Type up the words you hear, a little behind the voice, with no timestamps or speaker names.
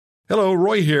Hello,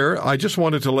 Roy here. I just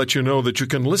wanted to let you know that you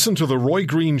can listen to The Roy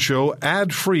Green Show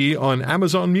ad-free on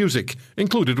Amazon Music,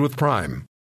 included with Prime.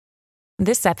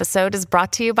 This episode is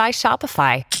brought to you by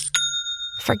Shopify.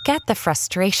 Forget the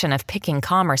frustration of picking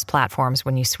commerce platforms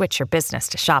when you switch your business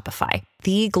to Shopify,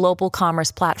 the global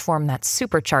commerce platform that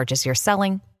supercharges your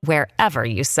selling wherever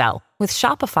you sell. With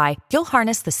Shopify, you'll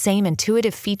harness the same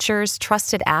intuitive features,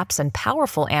 trusted apps, and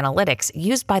powerful analytics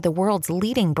used by the world's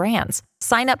leading brands.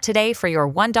 Sign up today for your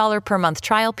 $1 per month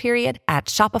trial period at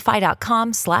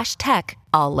shopify.com/tech,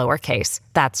 all lowercase.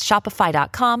 That's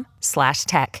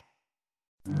shopify.com/tech.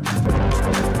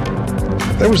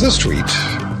 There was this tweet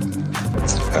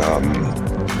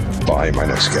by my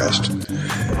next guest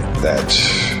that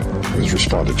was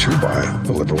responded to by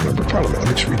the Liberal Member of Parliament. Let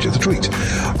me just read you the tweet.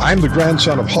 I'm the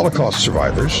grandson of Holocaust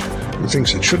survivors who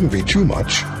thinks it shouldn't be too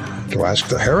much to ask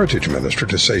the Heritage Minister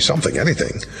to say something,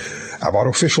 anything, about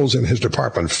officials in his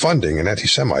department funding an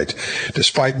anti-Semite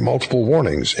despite multiple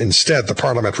warnings. Instead, the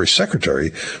Parliamentary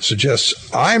Secretary suggests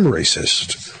I'm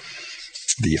racist.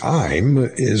 The I'm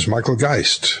is Michael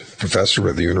Geist, professor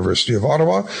at the University of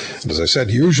Ottawa. And as I said,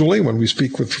 usually when we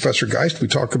speak with Professor Geist, we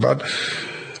talk about,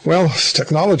 well,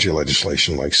 technology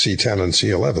legislation like C10 and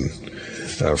C11,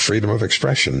 freedom of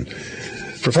expression.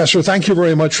 Professor, thank you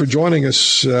very much for joining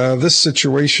us. This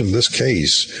situation, this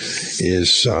case,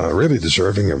 is really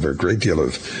deserving of a great deal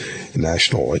of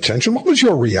national attention. What was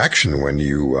your reaction when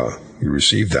you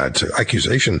received that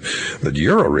accusation that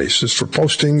you're a racist for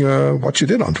posting what you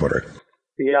did on Twitter?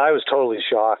 Yeah, I was totally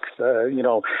shocked. I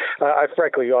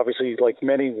frankly, obviously, like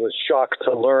many, was shocked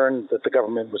to learn that the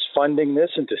government was funding this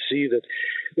and to see that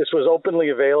this was openly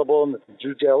available and that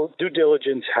due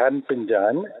diligence hadn't been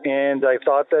done. And I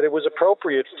thought that it was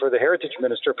appropriate for the Heritage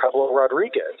Minister, Pablo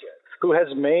Rodriguez, who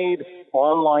has made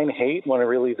online hate one of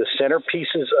really the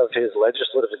centerpieces of his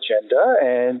legislative agenda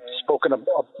and spoken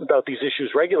about these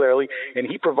issues regularly, and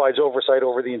he provides oversight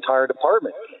over the entire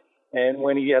department. And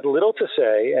when he had little to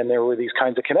say, and there were these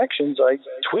kinds of connections, I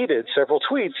tweeted several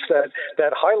tweets that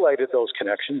highlighted those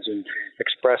connections and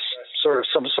expressed sort of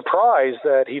some surprise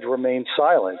that he'd remained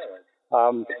silent,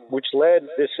 which led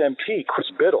this MP, Chris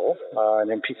Biddle, an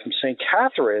MP from St.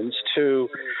 Catharines, to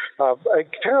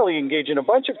apparently engage in a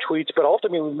bunch of tweets, but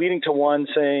ultimately leading to one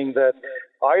saying that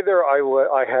either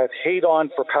I had hate on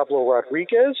for Pablo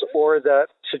Rodriguez or that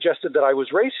suggested that I was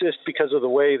racist because of the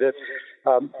way that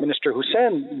Minister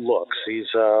Hussein looks.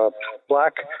 He's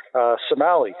black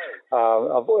Somali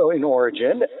in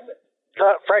origin.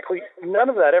 Frankly, none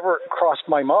of that ever crossed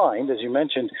my mind. As you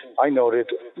mentioned, I noted,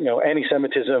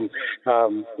 anti-Semitism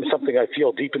is something I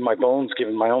feel deep in my bones,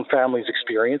 given my own family's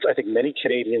experience. I think many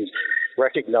Canadians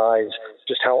recognize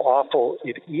just how awful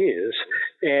it is.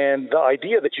 And the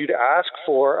idea that you'd ask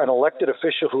for an elected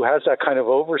official who has that kind of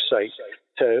oversight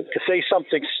to say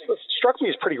something struck me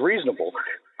as pretty reasonable.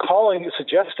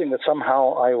 Suggesting that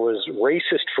somehow I was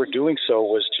racist for doing so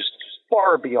was just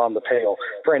far beyond the pale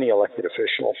for any elected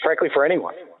official, frankly, for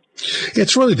anyone.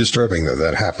 It's really disturbing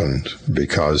that happened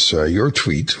because your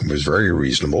tweet was very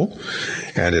reasonable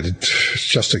and it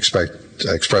just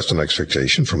expressed an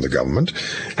expectation from the government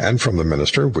and from the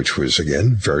minister, which was,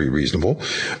 again, very reasonable.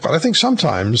 But I think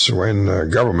sometimes when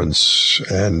governments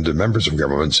and members of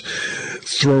governments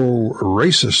throw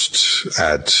racist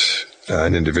at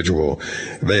an individual,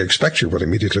 they expect you to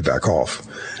immediately back off.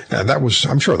 And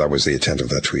I'm sure that was the intent of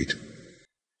that tweet.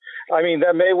 I mean,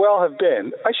 that may well have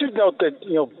been. I should note that,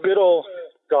 Biddle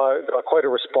got quite a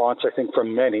response, I think,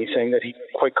 from many, saying that he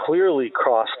quite clearly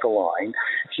crossed the line.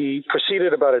 He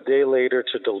proceeded about a day later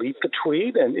to delete the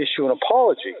tweet and issue an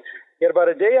apology. Yet about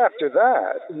a day after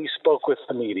that, he spoke with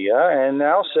the media and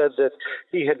now said that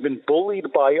he had been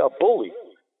bullied by a bully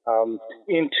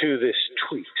into this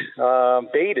tweet,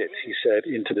 baited, he said,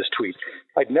 into this tweet.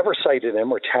 I'd never cited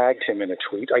him or tagged him in a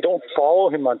tweet. I don't follow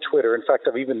him on Twitter. In fact,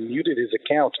 I've even muted his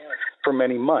account for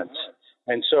many months.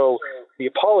 And so the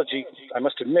apology, I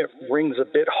must admit, rings a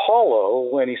bit hollow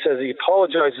when he says he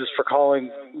apologizes for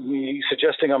calling me,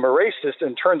 suggesting I'm a racist,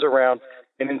 and turns around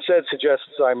and instead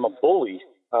suggests I'm a bully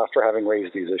for having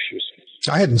raised these issues.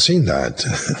 I hadn't seen that.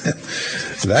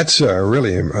 That's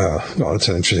really, it's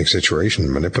an interesting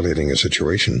situation, manipulating a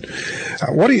situation.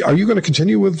 Are you going to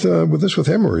continue with this with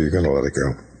him, or are you going to let it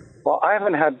go? Well, I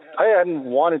hadn't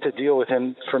wanted to deal with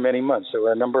him for many months. There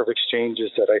were a number of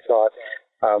exchanges that I thought,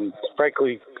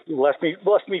 frankly, left me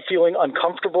feeling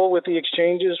uncomfortable with the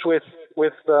exchanges with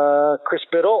Chris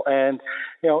Biddle, and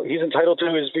he's entitled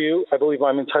to his view. I believe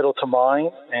I'm entitled to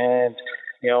mine, and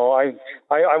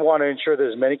I want to ensure that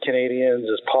as many Canadians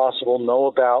as possible know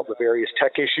about the various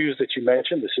tech issues that you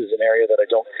mentioned. This is an area that I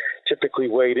don't typically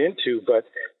wade into, but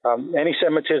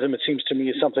anti-Semitism, it seems to me,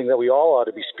 is something that we all ought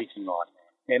to be speaking on.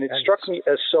 And it struck me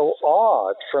as so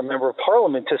odd for a member of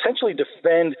parliament to essentially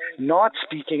defend not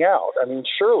speaking out. I mean,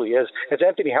 surely, as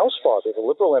Anthony Housefather, the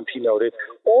Liberal MP, noted,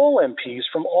 all MPs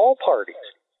from all parties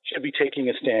should be taking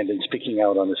a stand and speaking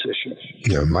out on this issue.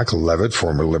 Yeah, Michael Levitt,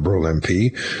 former Liberal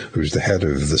MP, who's the head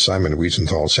of the Simon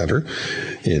Wiesenthal Centre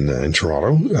in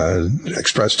Toronto,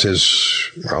 expressed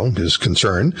his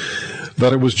concern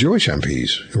that it was Jewish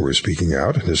MPs who were speaking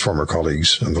out, and his former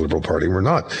colleagues in the Liberal Party were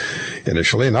not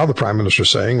initially. And now the Prime Minister is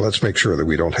saying, let's make sure that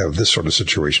we don't have this sort of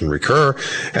situation recur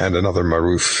and another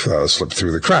Maroof slip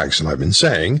through the cracks. And I've been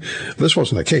saying this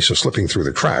wasn't a case of slipping through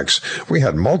the cracks. We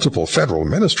had multiple federal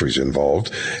ministries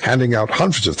involved, handing out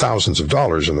hundreds of thousands of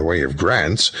dollars in the way of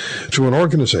grants to an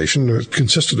organization that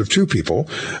consisted of two people,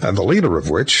 and the leader of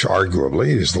which, arguably,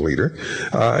 is the leader,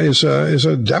 is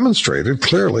a demonstrated,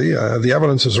 clearly, the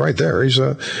evidence is right there. He's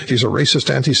a racist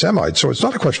anti-Semite. So it's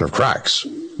not a question of cracks.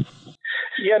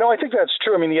 Yeah, no, I think that's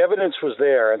true. I mean, the evidence was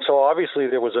there, and so obviously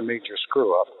there was a major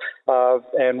screw-up,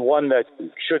 and one that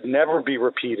should never be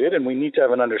repeated, and we need to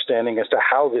have an understanding as to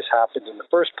how this happened in the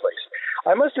first place.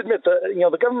 I must admit that,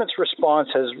 the government's response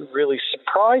has really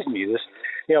surprised me.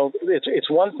 It's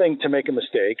one thing to make a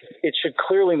mistake. It should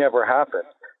clearly never happen.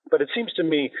 But it seems to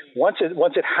me once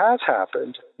it has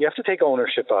happened, you have to take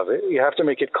ownership of it. You have to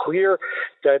make it clear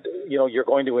that you're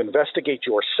going to investigate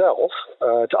yourself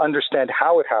to understand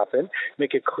how it happened.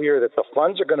 Make it clear that the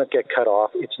funds are going to get cut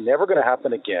off. It's never going to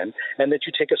happen again, and that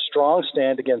you take a strong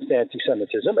stand against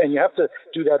anti-Semitism. And you have to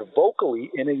do that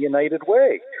vocally in a united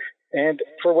way. And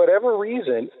for whatever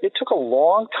reason, it took a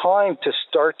long time to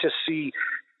start to see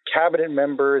cabinet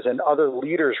members and other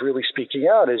leaders really speaking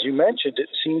out. As you mentioned, it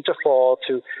seemed to fall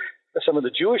to some of the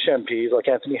Jewish MPs, like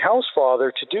Anthony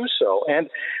Housefather, to do so. And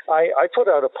I put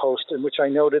out a post in which I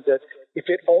noted that if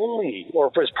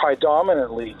it's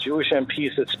predominantly Jewish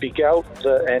MPs that speak out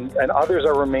and others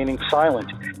are remaining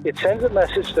silent, it sends a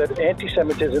message that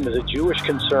anti-Semitism is a Jewish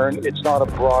concern. It's not a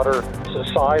broader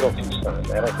societal concern.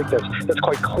 And I think that's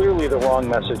quite clearly the wrong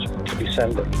message to be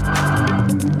sending.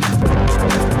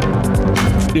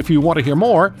 If you want to hear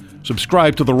more,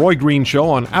 subscribe to The Roy Green Show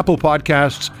on Apple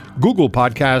Podcasts, Google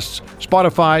Podcasts,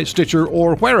 Spotify, Stitcher,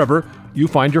 or wherever you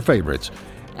find your favorites.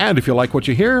 And if you like what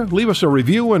you hear, leave us a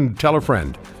review and tell a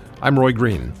friend. I'm Roy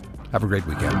Green. Have a great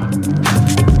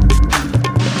weekend.